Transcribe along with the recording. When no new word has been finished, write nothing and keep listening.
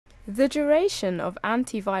The duration of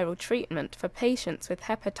antiviral treatment for patients with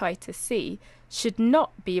hepatitis C should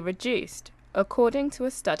not be reduced, according to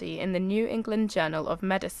a study in the New England Journal of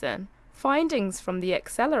Medicine. Findings from the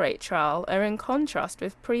Accelerate trial are in contrast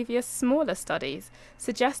with previous smaller studies,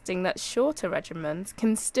 suggesting that shorter regimens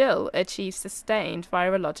can still achieve sustained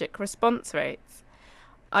virologic response rates.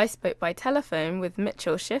 I spoke by telephone with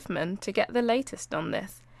Mitchell Shiffman to get the latest on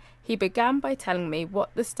this. He began by telling me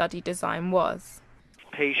what the study design was.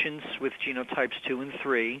 Patients with genotypes 2 and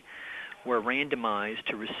 3 were randomized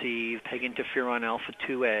to receive peg interferon alpha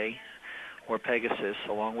 2A or Pegasus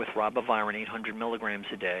along with ribavirin 800 milligrams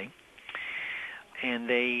a day. And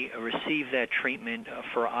they received that treatment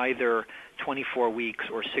for either 24 weeks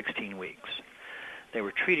or 16 weeks. They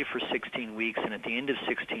were treated for 16 weeks, and at the end of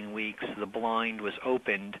 16 weeks, the blind was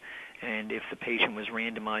opened, and if the patient was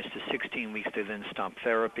randomized to 16 weeks, they then stopped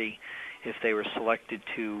therapy. If they were selected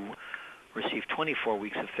to receive 24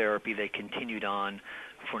 weeks of therapy, they continued on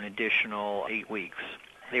for an additional 8 weeks.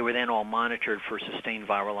 They were then all monitored for sustained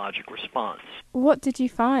virologic response. What did you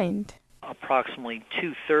find? Approximately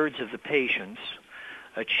 2/3 of the patients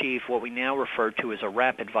achieved what we now refer to as a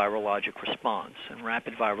rapid virologic response. And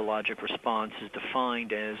rapid virologic response is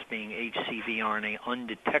defined as being HCV RNA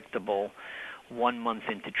undetectable 1 month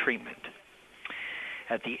into treatment.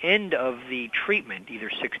 At the end of the treatment, either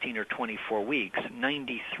 16 or 24 weeks,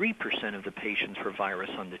 93% of the patients were virus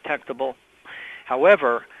undetectable.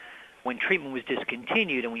 However, when treatment was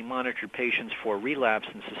discontinued and we monitored patients for relapse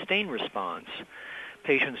and sustained response,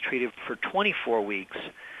 patients treated for 24 weeks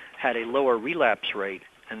had a lower relapse rate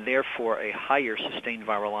and therefore a higher sustained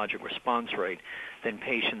virologic response rate than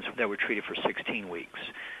patients that were treated for 16 weeks.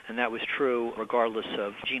 And that was true regardless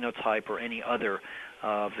of genotype or any other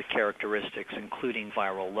of the characteristics, including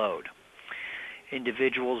viral load.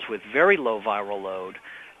 Individuals with very low viral load,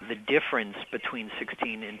 the difference between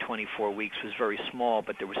 16 and 24 weeks was very small,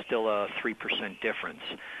 but there was still a 3% difference.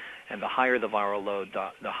 And the higher the viral load,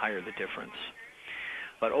 the higher the difference.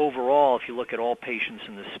 But overall, if you look at all patients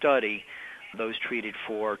in the study, those treated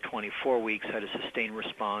for 24 weeks had a sustained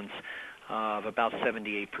response of about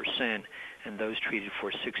 78%, and those treated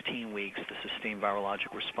for 16 weeks, the sustained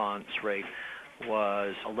virologic response rate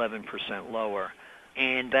was 11% lower.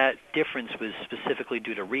 And that difference was specifically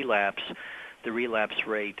due to relapse. The relapse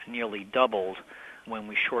rate nearly doubled when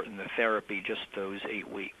we shortened the therapy just those 8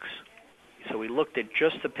 weeks. So we looked at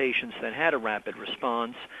just the patients that had a rapid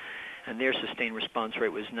response, and their sustained response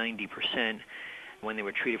rate was 90% when they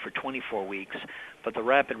were treated for 24 weeks. But the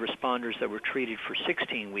rapid responders that were treated for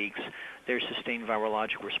 16 weeks, their sustained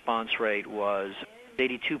virologic response rate was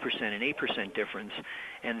 82% and 8% difference.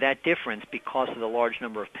 And that difference, because of the large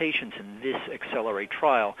number of patients in this Accelerate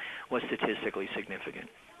trial, was statistically significant.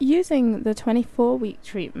 Using the 24-week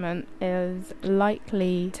treatment is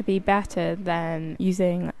likely to be better than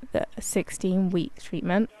using the 16-week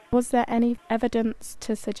treatment. Was there any evidence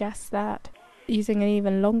to suggest that using an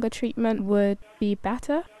even longer treatment would be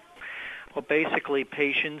better? Well, basically,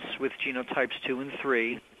 patients with genotypes 2 and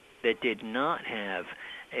 3 that did not have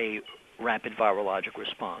a rapid virologic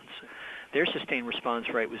response, their sustained response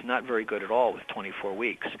rate was not very good at all with 24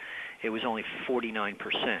 weeks. It was only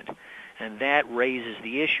 49%. And that raises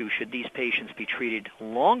the issue, should these patients be treated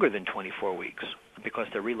longer than 24 weeks, because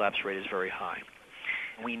their relapse rate is very high.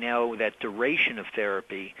 We know that duration of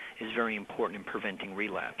therapy is very important in preventing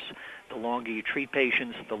relapse. The longer you treat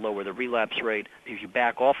patients, the lower the relapse rate. If you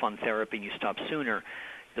back off on therapy and you stop sooner,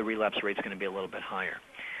 the relapse rate is going to be a little bit higher.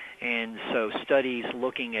 And so studies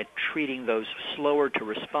looking at treating those slower to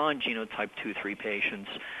respond genotype 2-3 patients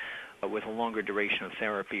with a longer duration of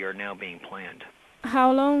therapy are now being planned.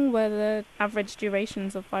 How long were the average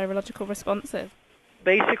durations of virological responses?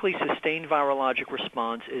 Basically, sustained virologic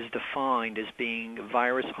response is defined as being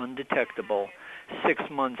virus undetectable 6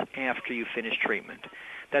 months after you finish treatment.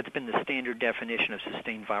 That's been the standard definition of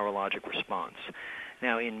sustained virologic response.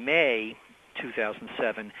 Now, in May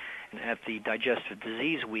 2007, at the Digestive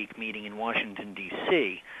Disease Week meeting in Washington,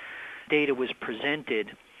 D.C., data was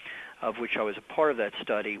presented, of which I was a part of that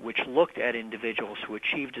study, which looked at individuals who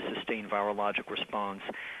achieved a sustained virologic response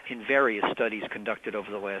in various studies conducted over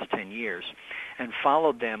the last 10 years and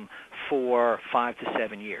followed them for 5 to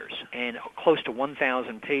 7 years. And close to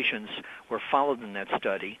 1,000 patients were followed in that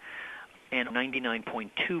study, and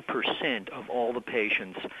 99.2% of all the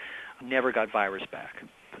patients never got virus back.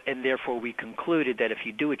 And therefore, we concluded that if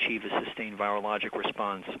you do achieve a sustained virologic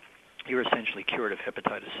response, you're essentially cured of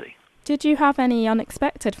hepatitis C. Did you have any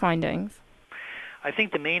unexpected findings? I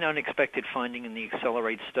think the main unexpected finding in the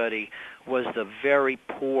Accelerate study was the very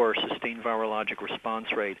poor sustained virologic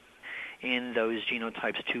response rate in those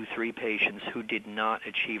genotypes 2-3 patients who did not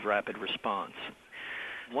achieve rapid response.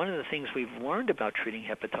 One of the things we've learned about treating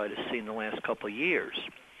hepatitis C in the last couple of years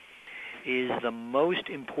is the most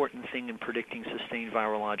important thing in predicting sustained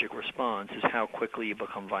virologic response is how quickly you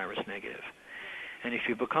become virus negative. And if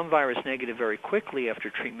you become virus negative very quickly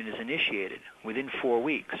after treatment is initiated, within 4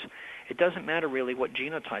 weeks, it doesn't matter really what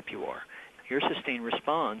genotype you are. Your sustained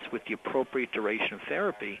response with the appropriate duration of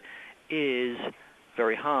therapy is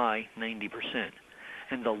very high, 90%.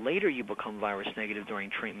 And the later you become virus negative during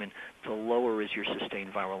treatment, the lower is your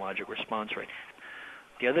sustained virologic response rate.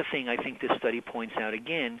 The other thing I think this study points out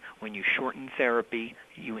again, when you shorten therapy,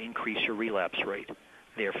 you increase your relapse rate.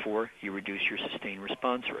 Therefore, you reduce your sustained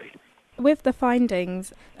response rate. With the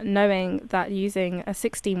findings, knowing that using a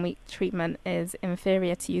 16-week treatment is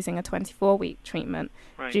inferior to using a 24-week treatment,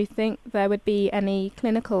 Right. Do you think there would be any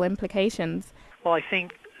clinical implications? Well, I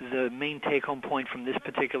think the main take-home point from this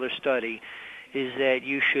particular study is that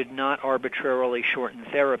you should not arbitrarily shorten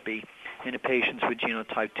therapy in patients with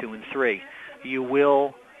genotype 2 and 3. You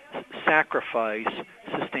will sacrifice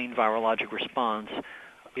sustained virologic response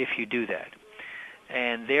if you do that.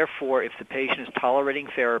 And therefore, if the patient is tolerating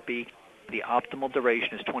therapy, the optimal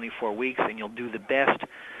duration is 24 weeks, and you'll do the best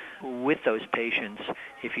with those patients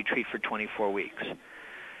if you treat for 24 weeks.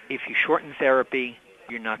 If you shorten therapy,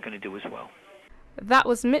 you're not going to do as well. That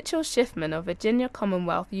was Mitchell Shiffman of Virginia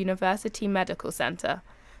Commonwealth University Medical Center.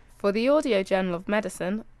 For the Audio Journal of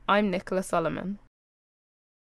Medicine, I'm Nicola Solomon.